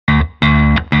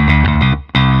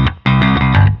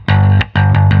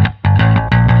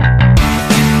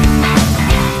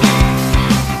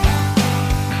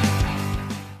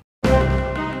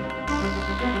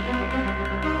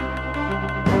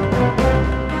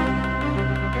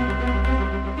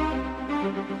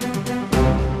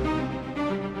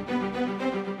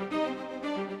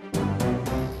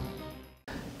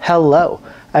Hello,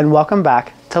 and welcome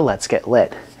back to Let's Get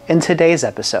Lit. In today's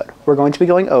episode, we're going to be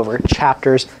going over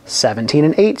chapters 17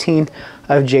 and 18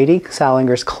 of J.D.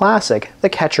 Salinger's classic, The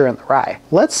Catcher in the Rye.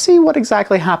 Let's see what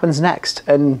exactly happens next,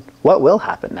 and what will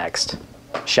happen next.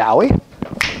 Shall we?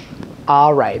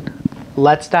 Alright,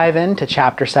 let's dive into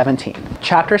chapter 17.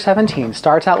 Chapter 17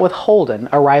 starts out with Holden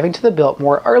arriving to the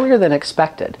Biltmore earlier than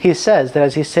expected. He says that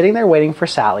as he's sitting there waiting for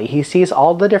Sally, he sees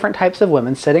all the different types of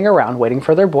women sitting around waiting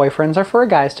for their boyfriends or for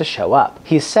guys to show up.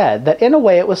 He said that in a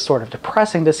way it was sort of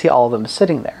depressing to see all of them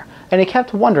sitting there, and he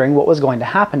kept wondering what was going to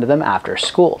happen to them after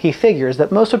school. He figures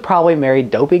that most would probably marry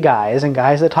dopey guys and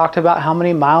guys that talked about how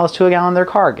many miles to a gallon their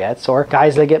car gets, or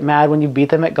guys that get mad when you beat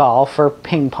them at golf or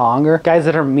ping pong, or guys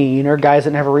that are mean, or guys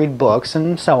that never read books,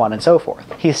 and so on and so forth.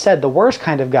 He said the worst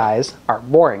kind of guys are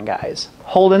boring guys.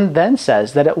 Holden then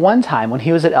says that at one time when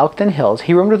he was at Elkton Hills,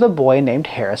 he roomed with a boy named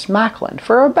Harris Macklin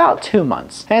for about 2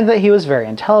 months, and that he was very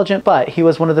intelligent, but he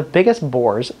was one of the biggest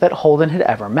bores that Holden had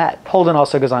ever met. Holden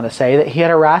also goes on to say that he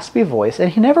had a raspy voice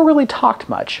and he never really talked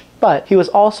much, but he was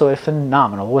also a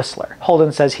phenomenal whistler.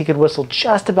 Holden says he could whistle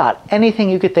just about anything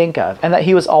you could think of, and that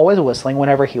he was always whistling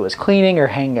whenever he was cleaning or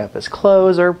hanging up his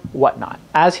clothes or whatnot.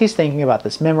 As he's thinking about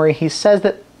this memory, he says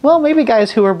that well, maybe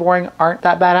guys who are boring aren't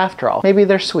that bad after all. Maybe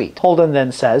they're sweet. Holden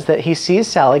then says that he sees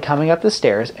Sally coming up the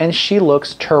stairs and she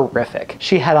looks terrific.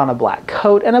 She had on a black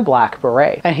coat and a black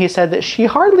beret. And he said that she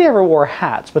hardly ever wore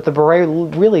hats, but the beret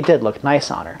really did look nice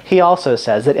on her. He also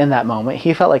says that in that moment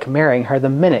he felt like marrying her the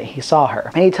minute he saw her.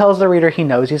 And he tells the reader he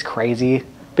knows he's crazy,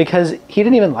 because he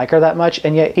didn't even like her that much,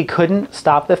 and yet he couldn't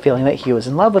stop the feeling that he was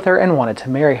in love with her and wanted to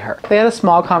marry her. They had a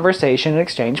small conversation and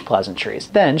exchanged pleasantries.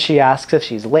 Then she asks if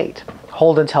she's late.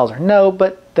 Holden tells her no,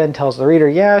 but then tells the reader,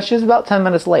 yeah, she's about 10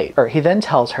 minutes late. He then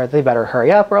tells her they better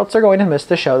hurry up or else they're going to miss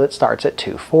the show that starts at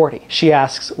 2:40. She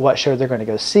asks what show they're going to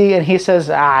go see, and he says,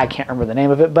 I can't remember the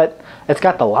name of it, but it's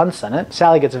got the Lunts in it.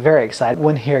 Sally gets very excited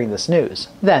when hearing this news.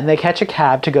 Then they catch a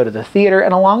cab to go to the theater,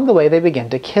 and along the way they begin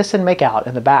to kiss and make out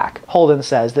in the back. Holden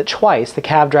says that twice the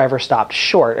cab driver stopped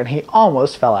short and he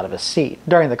almost fell out of his seat.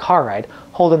 During the car ride,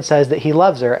 Holden says that he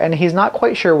loves her, and he's not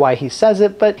quite sure why he says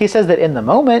it, but he says that in the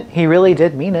moment, he really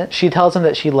did mean it. She tells him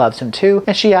that she loves him too,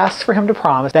 and she asks for him to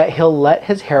promise that he'll let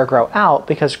his hair grow out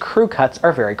because crew cuts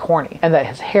are very corny, and that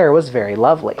his hair was very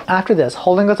lovely. After this,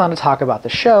 Holden goes on to talk about the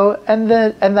show, and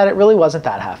that it really wasn't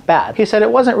that half bad. He said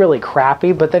it wasn't really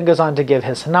crappy, but then goes on to give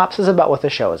his synopsis about what the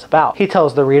show is about. He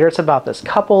tells the reader it's about this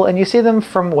couple, and you see them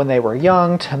from when they were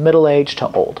young to middle-aged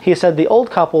to old. He said the old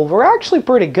couple were actually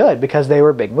pretty good because they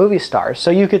were big movie stars,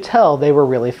 so you could tell they were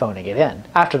really phoning it in.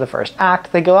 After the first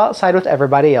act, they go outside with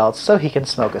everybody else so he can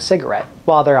smoke a cigarette.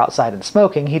 While they're outside and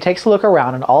smoking, he takes a look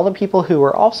around at all the people who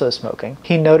were also smoking.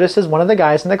 He notices one of the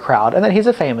guys in the crowd and that he's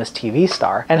a famous TV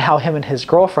star, and how him and his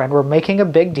girlfriend were making a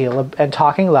big deal and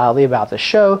talking loudly about the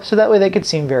show so that way they could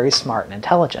seem very smart and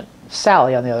intelligent.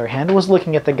 Sally, on the other hand, was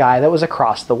looking at the guy that was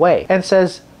across the way and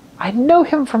says, I know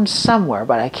him from somewhere,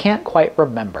 but I can't quite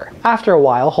remember. After a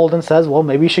while, Holden says, well,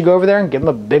 maybe you should go over there and give him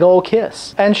a big old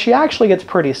kiss. And she actually gets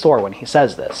pretty sore when he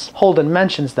says this. Holden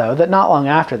mentions, though, that not long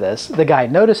after this, the guy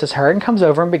notices her and comes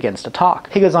over and begins to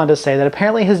talk. He goes on to say that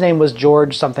apparently his name was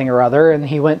George something or other, and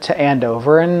he went to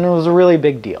Andover, and it was a really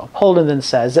big deal. Holden then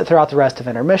says that throughout the rest of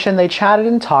intermission, they chatted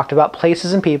and talked about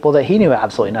places and people that he knew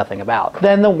absolutely nothing about.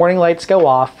 Then the warning lights go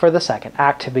off for the second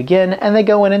act to begin, and they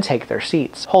go in and take their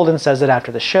seats. Holden says that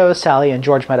after the show, Sally and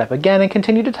George met up again and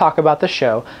continued to talk about the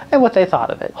show and what they thought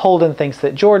of it. Holden thinks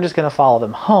that George is going to follow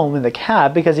them home in the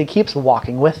cab because he keeps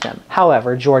walking with them.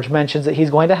 However, George mentions that he's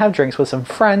going to have drinks with some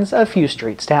friends a few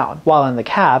streets down. While in the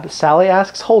cab, Sally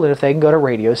asks Holden if they can go to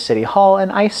Radio City Hall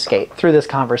and ice skate. Through this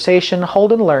conversation,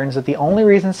 Holden learns that the only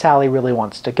reason Sally really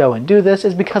wants to go and do this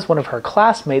is because one of her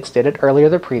classmates did it earlier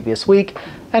the previous week,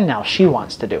 and now she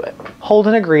wants to do it.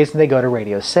 Holden agrees and they go to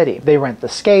Radio City. They rent the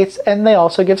skates, and they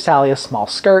also give Sally a small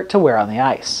skirt to wear on the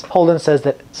ice. Holden says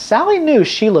that Sally knew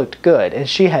she looked good and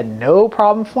she had no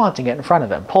problem flaunting it in front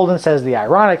of him. Holden says the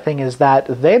ironic thing is that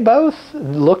they both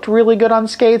looked really good on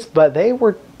skates, but they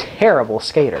were terrible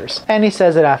skaters. And he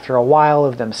says that after a while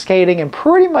of them skating and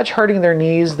pretty much hurting their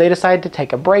knees, they decide to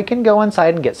take a break and go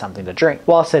inside and get something to drink.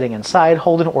 While sitting inside,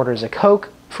 Holden orders a Coke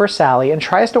for Sally and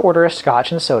tries to order a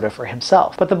scotch and soda for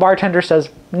himself. But the bartender says,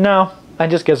 no,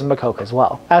 and just gives him a Coke as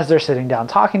well. As they're sitting down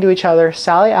talking to each other,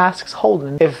 Sally asks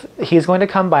Holden if he's going to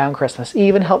come by on Christmas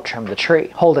Eve and help trim the tree.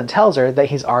 Holden tells her that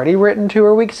he's already written to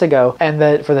her weeks ago and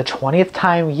that for the 20th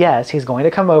time, yes, he's going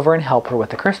to come over and help her with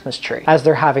the Christmas tree. As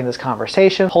they're having this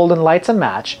conversation, Holden lights a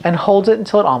match and holds it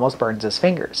until it almost burns his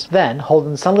fingers. Then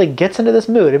Holden suddenly gets into this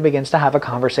mood and begins to have a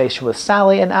conversation with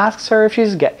Sally and asks her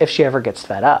if she ever gets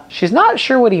fed up. She's not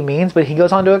sure what he means, but he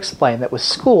goes on to explain that with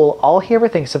school, all he ever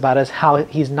thinks about is how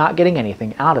he's not getting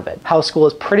anything out of it. How school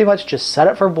is pretty much just set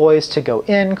up for boys to go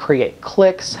in, create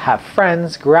cliques, have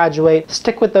friends, graduate,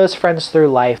 stick with those friends through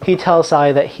life. He tells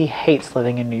Sally that he hates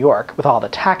living in New York with all the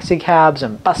taxi cabs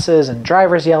and buses and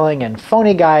drivers yelling and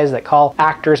phony guys that call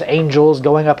actors angels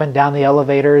going up and down the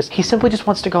elevators. He simply just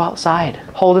wants to go outside.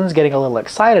 Holden's getting a little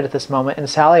excited at this moment, and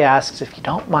Sally asks if you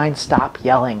don't mind, stop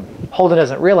yelling. Holden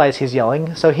doesn't realize he's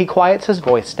yelling, so he quiets his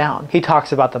voice down. He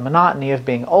talks about the monotony of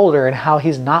being older and how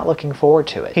he's not looking forward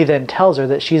to it. He then tells her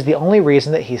that she's the only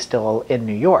reason that he's still in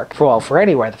New York, for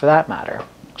anywhere for that matter.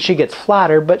 She gets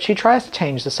flattered, but she tries to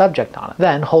change the subject on it.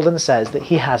 Then Holden says that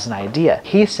he has an idea.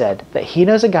 He said that he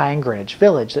knows a guy in Greenwich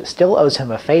Village that still owes him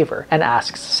a favor and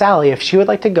asks Sally if she would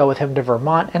like to go with him to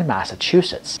Vermont and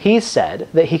Massachusetts. He said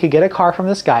that he could get a car from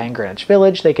this guy in Greenwich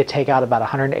Village, they could take out about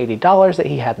 $180 that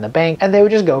he had in the bank, and they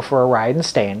would just go for a ride and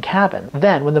stay in cabin.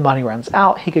 Then when the money runs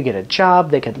out, he could get a job,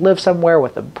 they could live somewhere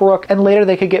with a brook, and later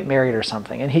they could get married or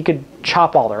something, and he could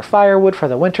chop all their firewood for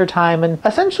the winter time and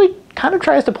essentially kind of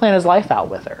tries to plan his life out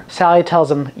with her. Sally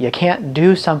tells him, you can't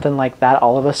do something like that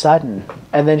all of a sudden.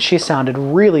 And then she sounded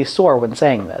really sore when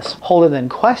saying this. Holden then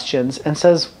questions and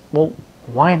says, well,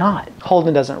 why not?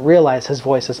 Holden doesn't realize his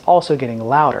voice is also getting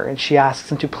louder, and she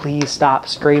asks him to please stop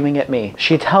screaming at me.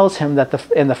 She tells him that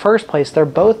in the first place, they're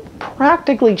both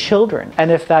practically children, and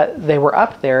if they were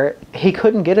up there, he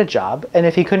couldn't get a job, and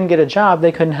if he couldn't get a job,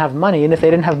 they couldn't have money, and if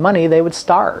they didn't have money, they would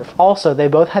starve. Also, they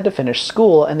both had to finish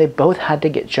school, and they both had to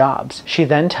get jobs. She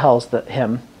then tells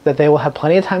him that they will have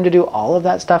plenty of time to do all of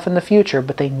that stuff in the future,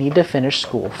 but they need to finish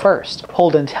school first.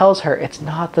 Holden tells her it's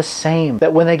not the same,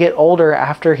 that when they get older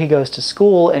after he goes to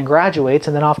school and graduates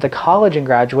and then off to college and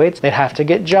graduates, they'd have to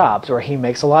get jobs where he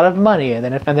makes a lot of money, and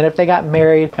then if they got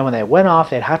married and when they went off,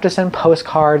 they'd have to send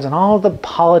postcards and all of the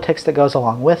politics that goes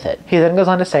along with it. He then goes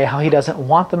on to say how he doesn't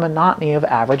want the monotony of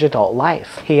average adult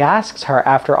life. He asks her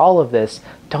after all of this,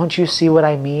 don't you see what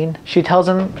I mean? She tells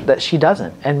him that she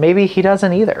doesn't, and maybe he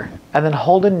doesn't either. And then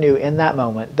Holden knew in that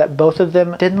moment that both of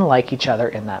them didn't like each other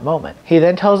in that moment. He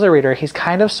then tells the reader he's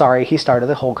kind of sorry he started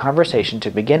the whole conversation to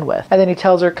begin with. And then he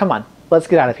tells her, come on, let's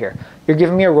get out of here. You're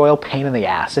giving me a royal pain in the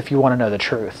ass if you want to know the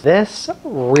truth. This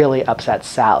really upsets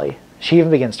Sally. She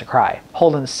even begins to cry.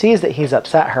 Holden sees that he's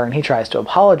upset her and he tries to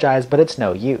apologize, but it's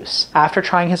no use. After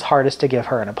trying his hardest to give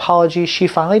her an apology, she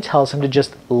finally tells him to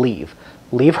just leave.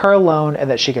 Leave her alone and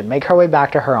that she can make her way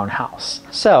back to her own house.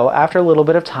 So, after a little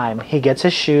bit of time, he gets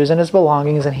his shoes and his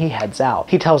belongings and he heads out.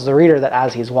 He tells the reader that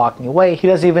as he's walking away, he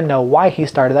doesn't even know why he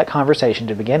started that conversation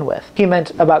to begin with. He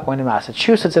meant about going to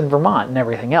Massachusetts and Vermont and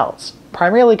everything else.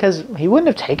 Primarily because he wouldn't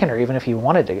have taken her even if she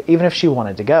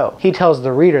wanted to go. He tells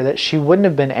the reader that she wouldn't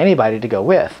have been anybody to go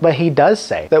with, but he does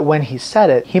say that when he said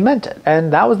it, he meant it,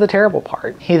 and that was the terrible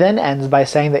part. He then ends by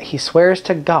saying that he swears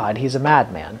to God he's a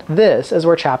madman. This is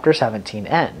where chapter 17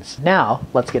 ends. Now,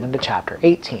 let's get into chapter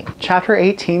 18. Chapter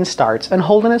 18 starts and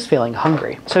Holden is feeling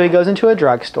hungry, so he goes into a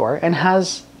drugstore and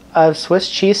has a Swiss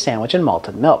cheese sandwich and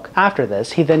malted milk. After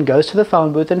this, he then goes to the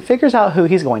phone booth and figures out who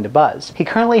he's going to buzz. He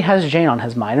currently has Jane on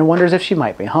his mind and wonders if she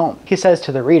might be home. He says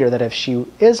to the reader that if she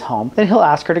is home, then he'll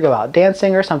ask her to go out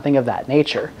dancing or something of that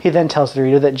nature. He then tells the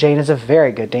reader that Jane is a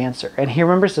very good dancer, and he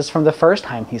remembers this from the first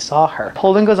time he saw her.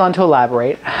 Holden goes on to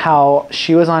elaborate how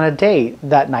she was on a date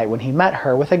that night when he met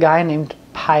her with a guy named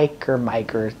Pike or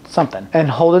Mike or something. And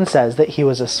Holden says that he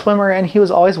was a swimmer and he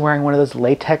was always wearing one of those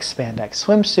latex spandex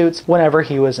swimsuits whenever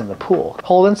he was in the pool.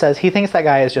 Holden says he thinks that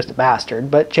guy is just a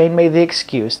bastard, but Jane made the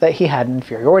excuse that he had an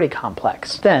inferiority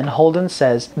complex. Then Holden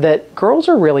says that girls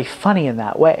are really funny in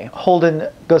that way. Holden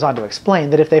goes on to explain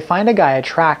that if they find a guy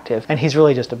attractive and he's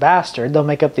really just a bastard, they'll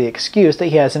make up the excuse that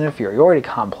he has an inferiority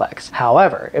complex.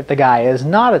 However, if the guy is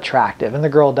not attractive and the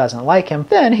girl doesn't like him,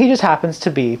 then he just happens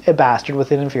to be a bastard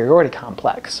with an inferiority complex.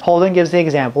 Holden gives the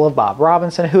example of Bob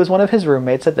Robinson, who is one of his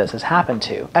roommates that this has happened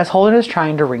to. As Holden is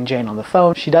trying to ring Jane on the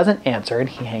phone, she doesn't answer and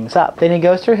he hangs up. Then he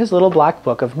goes through his little black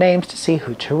book of names to see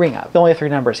who to ring up. The only 3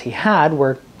 numbers he had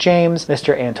were James,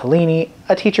 Mr. Antolini,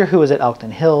 a teacher who was at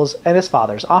Elkton Hills, and his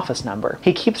father's office number.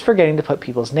 He keeps forgetting to put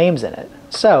people's names in it.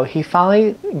 So he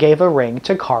finally gave a ring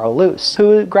to Carl Luce,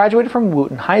 who graduated from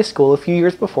Wooten High School a few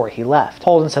years before he left.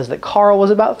 Holden says that Carl was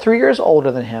about 3 years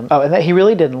older than him, and that he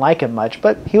really didn't like him much,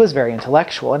 but he was very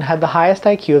intellectual and had the highest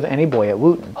IQ of any boy at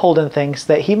Wooten. Holden thinks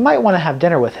that he might want to have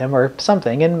dinner with him or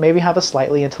something and maybe have a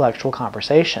slightly intellectual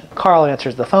conversation. Carl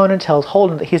answers the phone and tells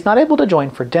Holden that he's not able to join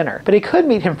for dinner, but he could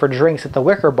meet him for drinks at the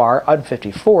Wicker Bar on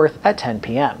 54th at 10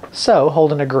 p.m. So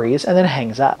Holden agrees and then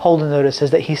hangs up. Holden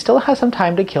notices that he still has some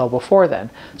time to kill before then,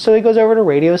 so he goes over to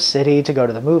Radio City to go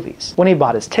to the movies. When he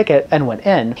bought his ticket and went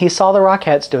in, he saw the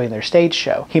Rockettes doing their stage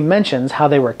show. He mentions how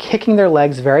they were kicking their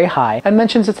legs very high and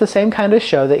mentions it's the same kind of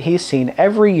show that he's seen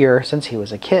every year since he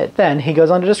was a kid. Then he goes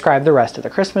on to describe the rest of the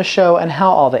Christmas show and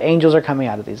how all the angels are coming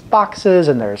out of these boxes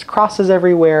and there's crosses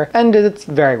everywhere, and it's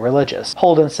very religious.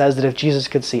 Holden says that if Jesus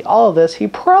could see all of this, he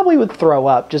probably would throw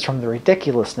up just from the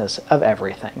ridiculousness of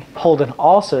everything. Holden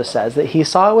also says that he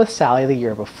saw it with Sally the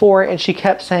year before and she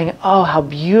kept saying, "Oh, how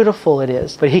beautiful it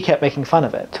is," but he kept making fun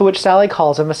of it, to which Sally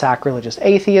calls him a sacrilegious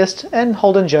atheist, and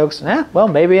Holden jokes, well,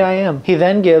 maybe I am. He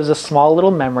then gives a small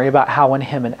little memory about how when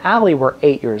him and Allie were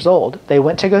 8 years old, they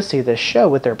went to go see this show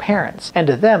with their parents, and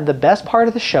to them, the best part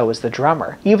of the show was the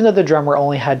drummer. Even though the drummer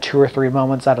only had 2 or 3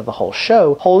 moments out of the whole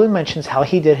show, Holden mentions how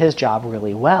he did his job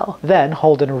really well. Then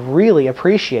Holden really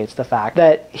appreciates the fact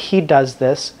that he does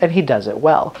this and he does it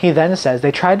well. He then says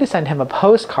they tried to send him a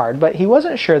postcard, but he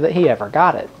wasn't sure that he ever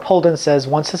got it. Holden says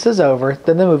once this is over,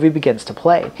 then the movie begins to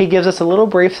play. He gives us a little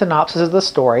brief synopsis of the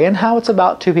story and how it's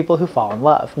about 2 people who fall in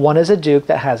love. One is a duke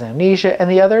that has amnesia, and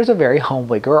the other is a very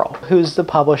homely girl who's the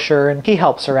publisher, and he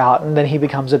helps her out, and then he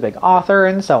becomes a big author,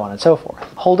 and so on and so forth.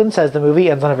 Holden says the movie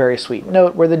ends on a very sweet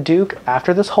note where the duke,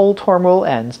 after this whole turmoil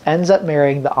ends up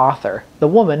marrying the author. The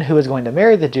woman who is going to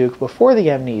marry the duke before the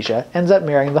amnesia ends up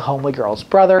marrying the homely girl's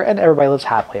brother, and everybody lives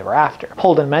happily ever after.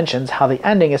 Holden mentions how the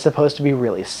ending is supposed to be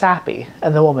really sappy,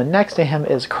 and the woman next to him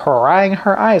is crying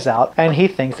her eyes out, and he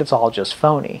thinks it's all just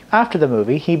phony. After the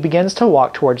movie, he begins to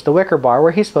walk towards the Wicker Bar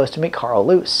where he's supposed to meet Carl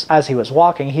Luce. As he was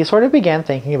walking, he sort of began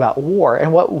thinking about war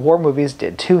and what war movies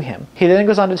did to him. He then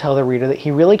goes on to tell the reader that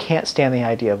he really can't stand the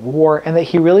idea of war and that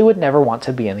he really would never want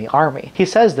to be in the army. He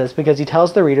says this because he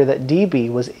tells the reader that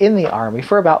DB was in the army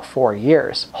for about 4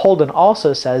 years. Holden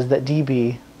also says that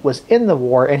DB was in the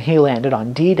war and he landed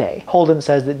on D-Day. Holden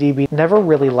says that DB never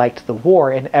really liked the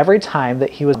war, and every time that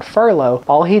he was on furlough,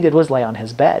 all he did was lay on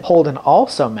his bed. Holden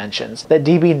also mentions that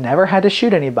DB never had to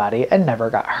shoot anybody and never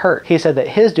got hurt. He said that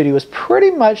his duty was pretty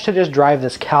much to just drive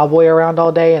this cowboy around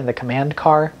all day in the command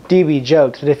car. DB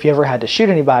joked that if he ever had to shoot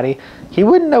anybody, he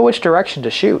wouldn't know which direction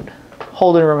to shoot.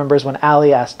 Holden remembers when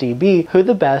Allie asked DB who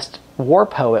the best war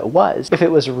poet was, if it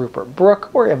was Rupert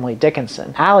Brooke or Emily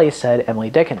Dickinson. Allie said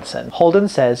Emily Dickinson. Holden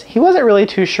says he wasn't really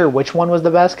too sure which one was the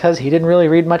best because he didn't really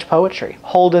read much poetry.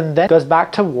 Holden then goes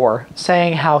back to war,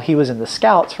 saying how he was in the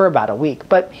Scouts for about a week,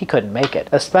 but he couldn't make it,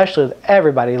 especially with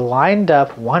everybody lined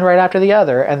up one right after the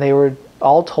other, and they were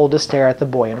all told to stare at the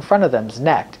boy in front of them's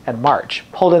neck and march.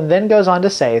 Holden then goes on to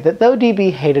say that though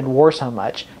DB hated war so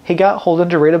much, he got Holden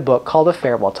to read a book called A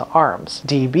Farewell to Arms.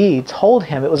 DB told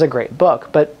him it was a great book,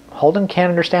 but Holden can't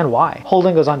understand why.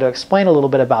 Holden goes on to explain a little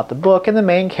bit about the book and the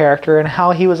main character and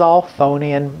how he was all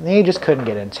phony and he just couldn't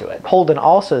get into it. Holden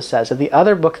also says that the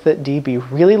other book that DB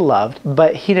really loved,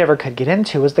 but he never could get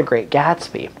into, was The Great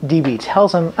Gatsby. DB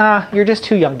tells him, you're just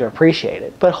too young to appreciate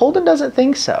it. But Holden doesn't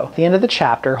think so. At the end of the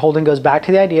chapter, Holden goes back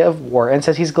to the idea of war and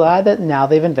says he's glad that now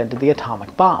they've invented the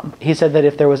atomic bomb. He said that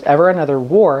if there was ever another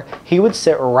war, he would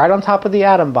sit right on top of the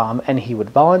atom bomb and he would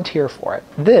volunteer for it.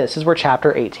 This is where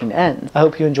chapter 18 ends. I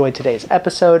hope you enjoyed today's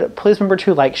episode. Please remember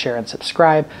to like, share, and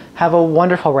subscribe. Have a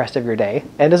wonderful rest of your day,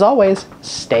 and as always,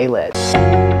 stay lit.